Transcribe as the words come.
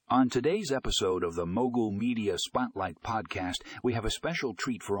On today's episode of the Mogul Media Spotlight podcast, we have a special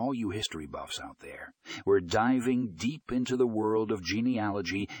treat for all you history buffs out there. We're diving deep into the world of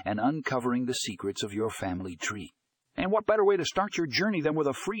genealogy and uncovering the secrets of your family tree. And what better way to start your journey than with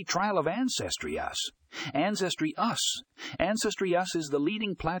a free trial of Ancestry Us? Ancestry Us. Ancestry Us is the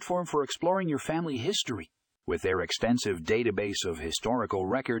leading platform for exploring your family history. With their extensive database of historical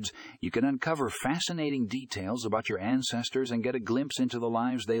records, you can uncover fascinating details about your ancestors and get a glimpse into the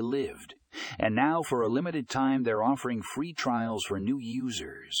lives they lived. And now, for a limited time, they're offering free trials for new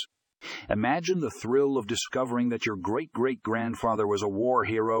users. Imagine the thrill of discovering that your great-great-grandfather was a war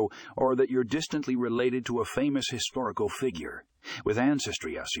hero or that you're distantly related to a famous historical figure. With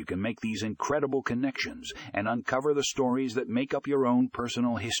Ancestry Us, you can make these incredible connections and uncover the stories that make up your own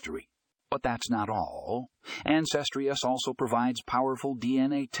personal history. But that's not all. Ancestry Us also provides powerful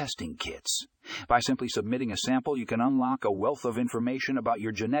DNA testing kits. By simply submitting a sample, you can unlock a wealth of information about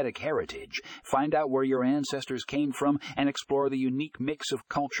your genetic heritage, find out where your ancestors came from, and explore the unique mix of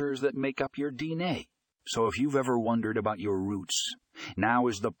cultures that make up your DNA. So if you've ever wondered about your roots, now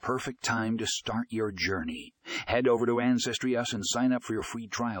is the perfect time to start your journey. Head over to Ancestry Us and sign up for your free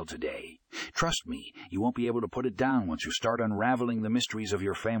trial today. Trust me, you won't be able to put it down once you start unraveling the mysteries of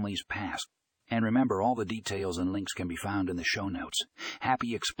your family's past. And remember, all the details and links can be found in the show notes.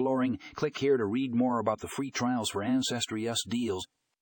 Happy exploring. Click here to read more about the free trials for Ancestry Us deals.